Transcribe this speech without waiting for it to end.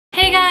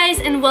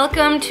and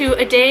welcome to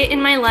a day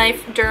in my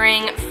life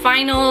during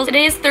finals.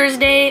 Today is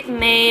Thursday,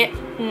 May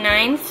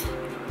 9th,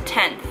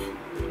 10th.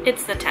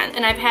 It's the 10th,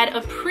 and I've had a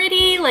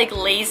pretty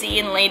lazy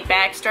and laid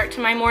back start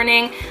to my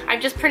morning.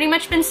 I've just pretty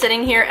much been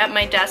sitting here at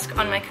my desk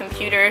on my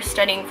computer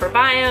studying for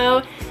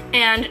bio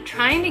and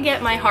trying to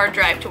get my hard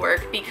drive to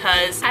work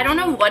because I don't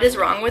know what is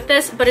wrong with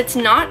this, but it's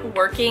not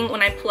working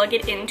when I plug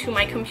it into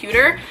my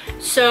computer.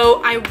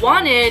 So I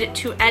wanted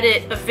to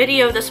edit a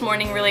video this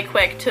morning really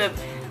quick to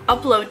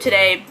upload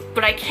today,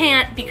 but I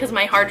can't because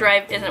my hard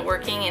drive isn't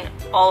working and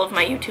all of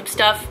my YouTube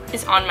stuff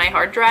is on my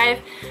hard drive.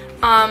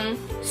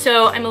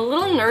 So I'm a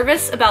little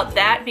nervous about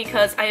that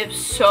because I have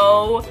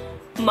so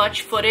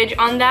much footage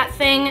on that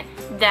thing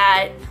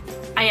that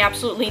I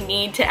absolutely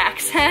need to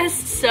access.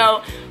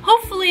 So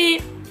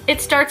hopefully it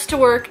starts to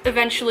work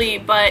eventually,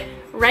 but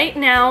right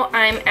now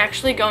I'm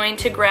actually going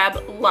to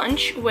grab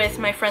lunch with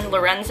my friend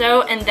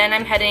Lorenzo, and then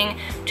I'm heading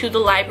to the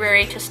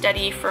library to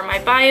study for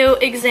my bio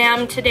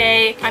exam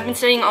today. I've been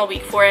studying all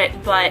week for it,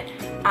 but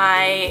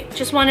I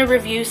just want to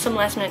review some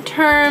last minute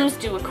terms,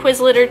 do a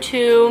Quizlet or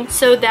two.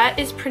 So that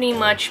is pretty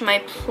much my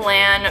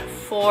plan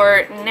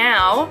for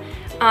now.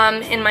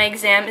 And my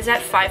exam is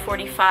at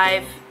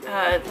 5:45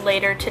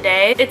 later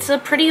today. It's a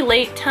pretty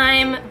late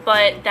time,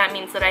 but that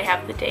means that I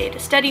have the day to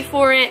study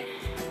for it.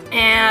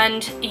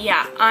 And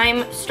yeah,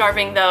 I'm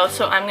starving though,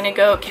 so I'm gonna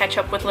go catch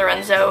up with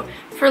Lorenzo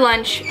for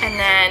lunch, and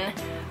then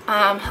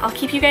I'll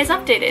keep you guys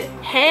updated.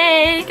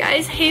 Hey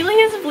guys, Haley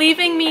is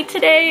leaving me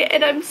today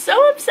and I'm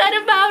so upset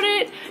about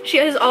it. She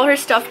has all her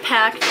stuff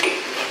packed.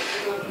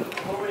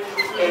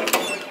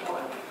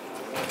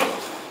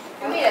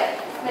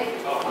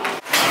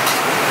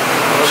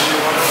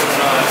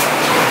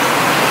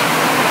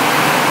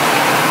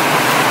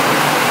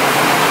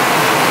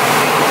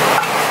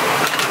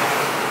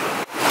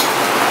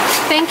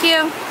 Thank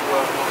you.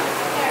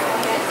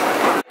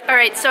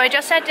 Alright, so I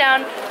just sat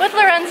down with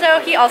Lorenzo.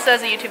 He also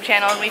has a YouTube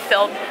channel and we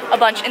filmed a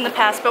bunch in the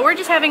past, but we're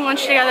just having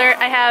lunch together.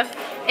 I have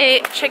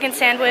a chicken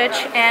sandwich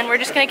and we're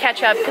just gonna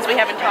catch up because we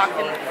haven't talked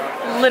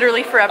in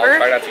literally forever. I'll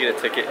try not to get a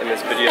ticket in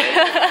this video.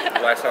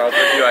 Last time I was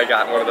with you, I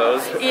got one of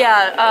those.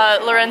 Yeah,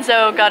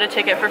 Lorenzo got a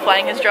ticket for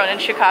flying his drone in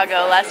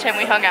Chicago last time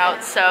we hung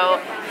out, so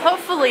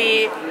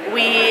hopefully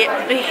we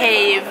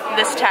behave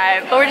this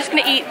time. But we're just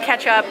gonna eat,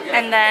 catch up,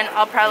 and then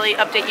I'll probably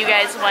update you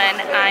guys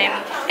when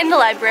I'm in the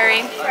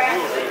library.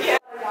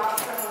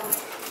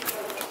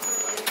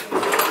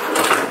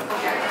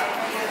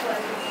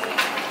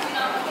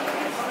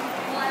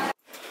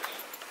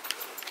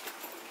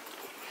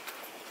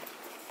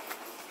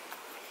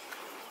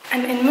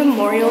 I'm in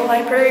Memorial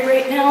Library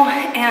right now,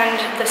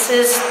 and this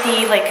is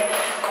the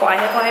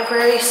quiet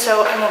library,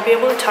 so I won't be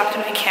able to talk to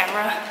my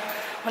camera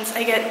once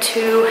I get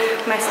to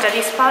my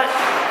study spot,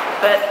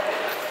 but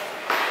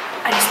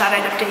I just thought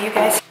I'd update you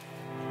guys.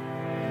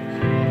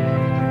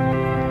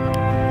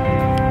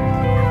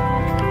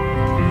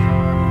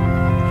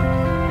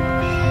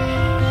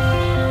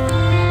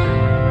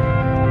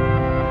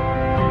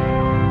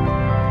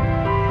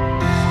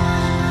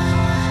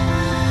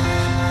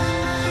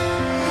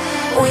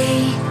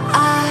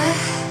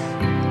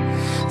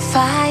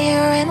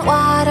 Fire and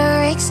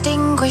water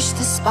extinguish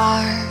the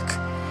spark.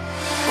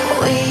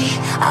 We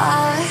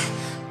are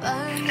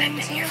I've been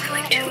here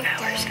for 2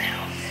 hours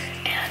now,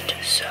 and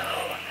so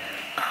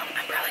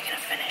I'm probably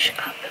gonna finish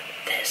up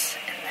this,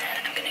 and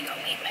then I'm gonna go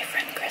meet my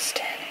friend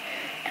Kristen,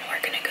 and we're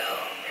gonna go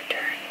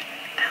return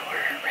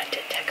our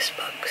rented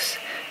textbooks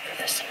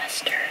for the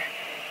semester.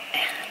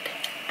 And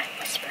I'm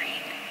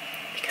whispering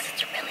because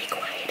it's really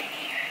quiet in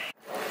here.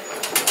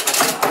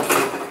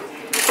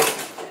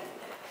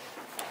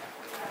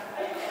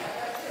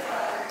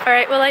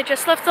 Alright, well I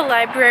just left the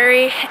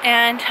library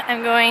and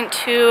I'm going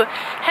to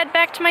head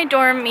back to my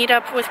dorm, meet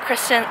up with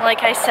Kristen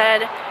like I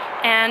said,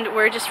 and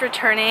we're just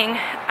returning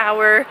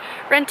our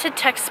rented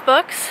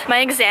textbooks. My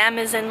exam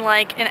is in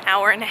an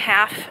hour and a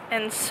half,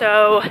 and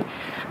so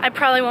I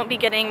probably won't be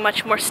getting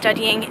much more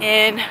studying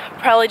in.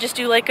 Probably just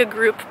do a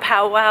group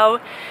powwow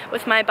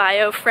with my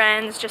bio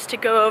friends just to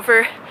go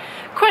over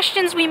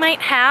questions we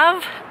might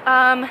have.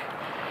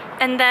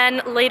 And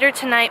then later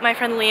tonight my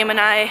friend Liam and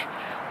I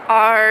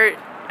are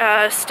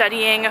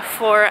studying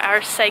for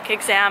our psych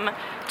exam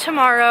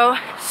tomorrow,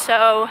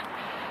 so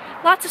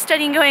lots of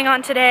studying going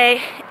on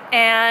today,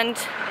 and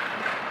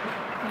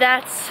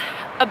that's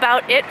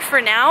about it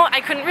for now.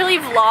 I couldn't really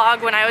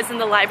vlog when I was in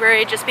the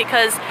library just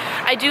because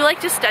I do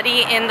like to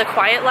study in the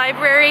quiet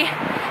library,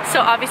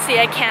 so obviously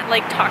I can't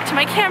talk to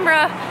my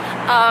camera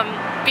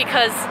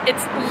because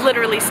it's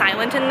literally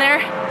silent in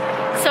there.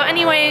 So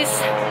anyways,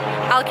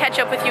 I'll catch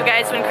up with you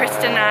guys when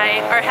Kristen and I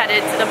are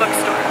headed to the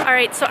bookstore.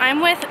 Alright, so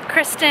I'm with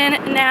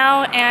Kristen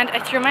now, and I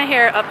threw my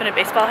hair up in a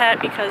baseball hat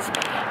because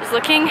it was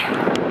looking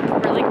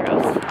really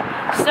gross.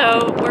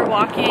 So we're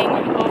walking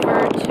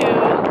over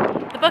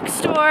to the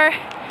bookstore,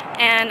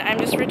 and I'm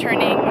just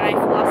returning my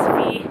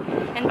philosophy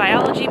and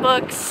biology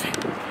books.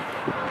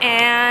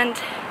 And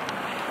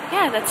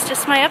yeah, that's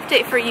just my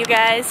update for you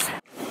guys.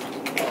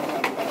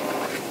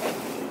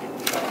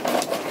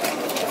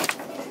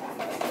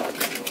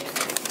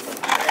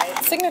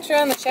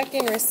 signature on the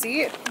check-in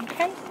receipt.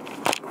 Okay.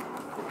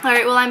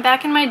 Alright, well I'm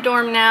back in my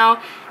dorm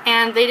now,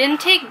 and they didn't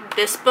take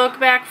this book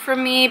back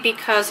from me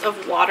because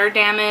of water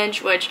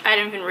damage, which I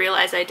didn't even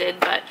realize I did,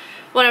 but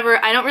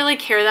whatever. I don't really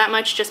care that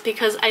much just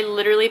because I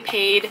literally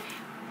paid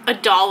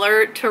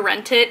 $1 to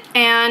rent it.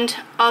 And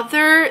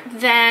other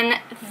than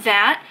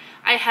that,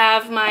 I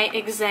have my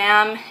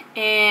exam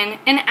in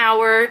an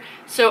hour,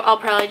 so I'll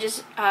probably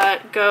just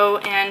go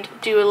and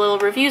do a little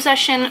review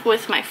session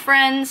with my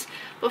friends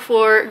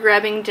before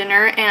grabbing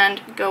dinner and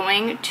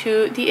going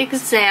to the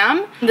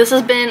exam. This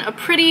has been a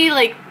pretty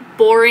like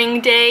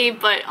boring day,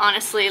 but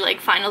honestly like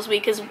finals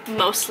week is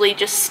mostly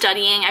just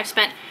studying. I've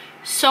spent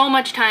so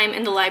much time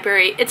in the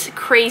library. It's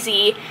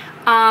crazy,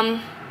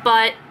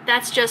 but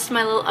that's just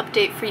my little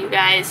update for you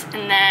guys,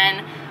 and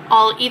then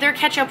I'll either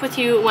catch up with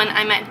you when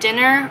I'm at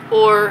dinner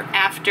or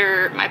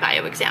after my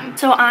bio exam.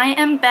 So I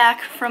am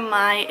back from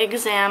my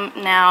exam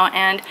now,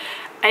 and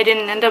I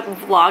didn't end up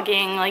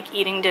vlogging like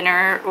eating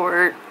dinner,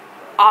 or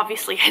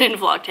obviously I didn't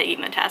vlog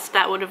taking the test.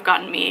 That would have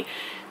gotten me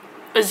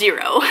a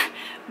 0.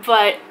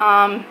 But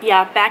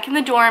yeah, back in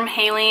the dorm.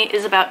 Haley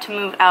is about to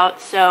move out,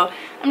 so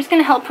I'm just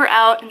gonna help her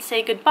out and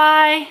say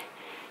goodbye.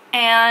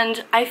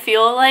 And I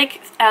feel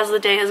like as the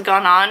day has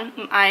gone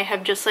on, I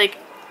have just like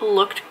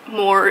looked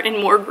more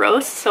and more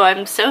gross, so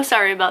I'm so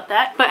sorry about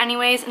that. But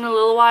anyways, in a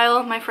little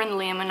while, my friend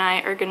Liam and I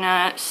are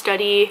gonna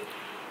study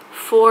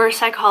for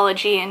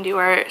psychology and do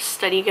our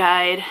study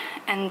guide,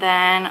 and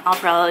then I'll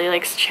probably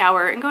like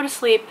shower and go to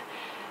sleep.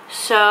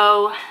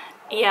 So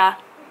yeah,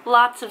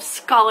 lots of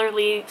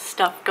scholarly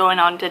stuff going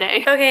on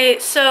today. Okay,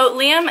 so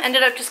Liam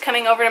ended up just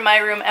coming over to my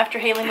room after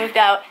Haley moved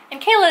out,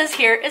 and Kayla is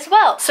here as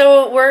well.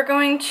 So we're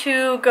going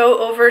to go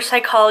over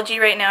psychology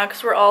right now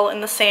because we're all in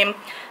the same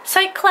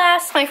psych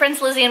class. My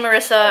friends Lizzie and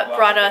Marissa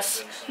brought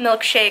us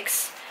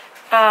milkshakes,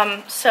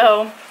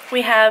 so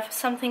we have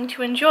something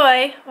to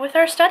enjoy with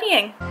our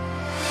studying.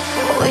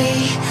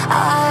 We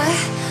are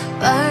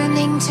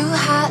burning to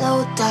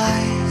hollow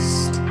dust.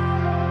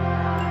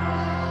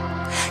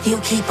 You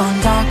keep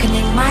on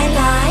darkening my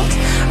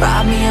light,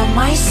 rob me of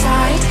my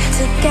sight.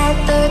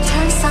 Together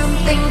turn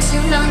something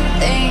to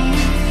nothing.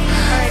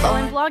 Alright, well,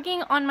 I'm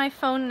vlogging on my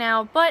phone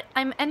now, but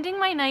I'm ending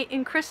my night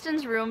in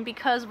Kristen's room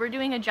because we're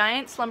doing a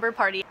giant slumber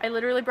party. I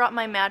literally brought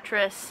my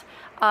mattress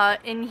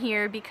in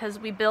here because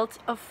we built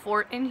a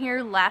fort in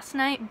here last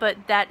night, but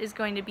that is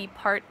going to be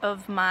part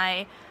of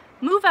my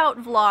move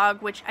out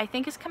vlog, which I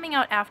think is coming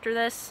out after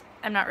this.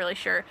 I'm not really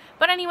sure.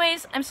 But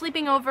anyways, I'm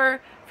sleeping over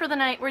for the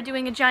night. We're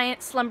doing a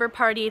giant slumber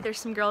party. There's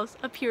some girls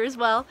up here as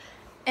well.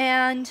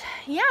 And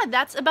yeah,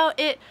 that's about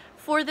it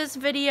for this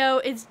video.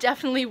 It's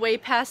definitely way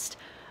past,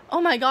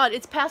 oh my god,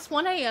 it's past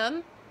 1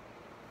 a.m.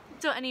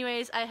 So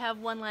anyways, I have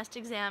one last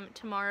exam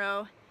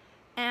tomorrow,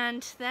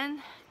 and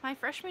then my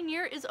freshman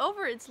year is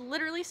over. It's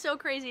literally so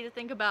crazy to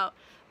think about.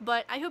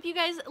 But I hope you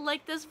guys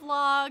liked this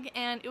vlog,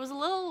 and it was a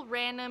little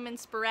random and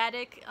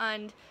sporadic,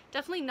 and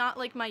definitely not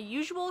like my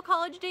usual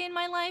college day in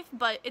my life,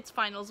 but it's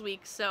finals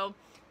week, so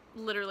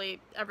literally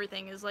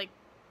everything is like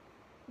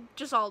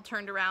just all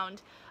turned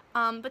around.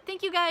 But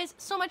thank you guys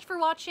so much for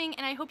watching,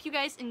 and I hope you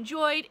guys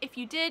enjoyed. If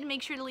you did,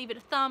 make sure to leave it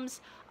a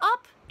thumbs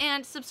up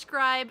and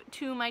subscribe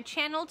to my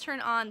channel. Turn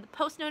on the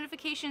post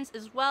notifications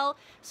as well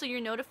so you're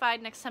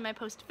notified next time I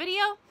post a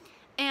video.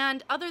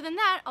 And other than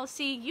that, I'll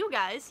see you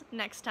guys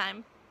next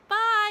time.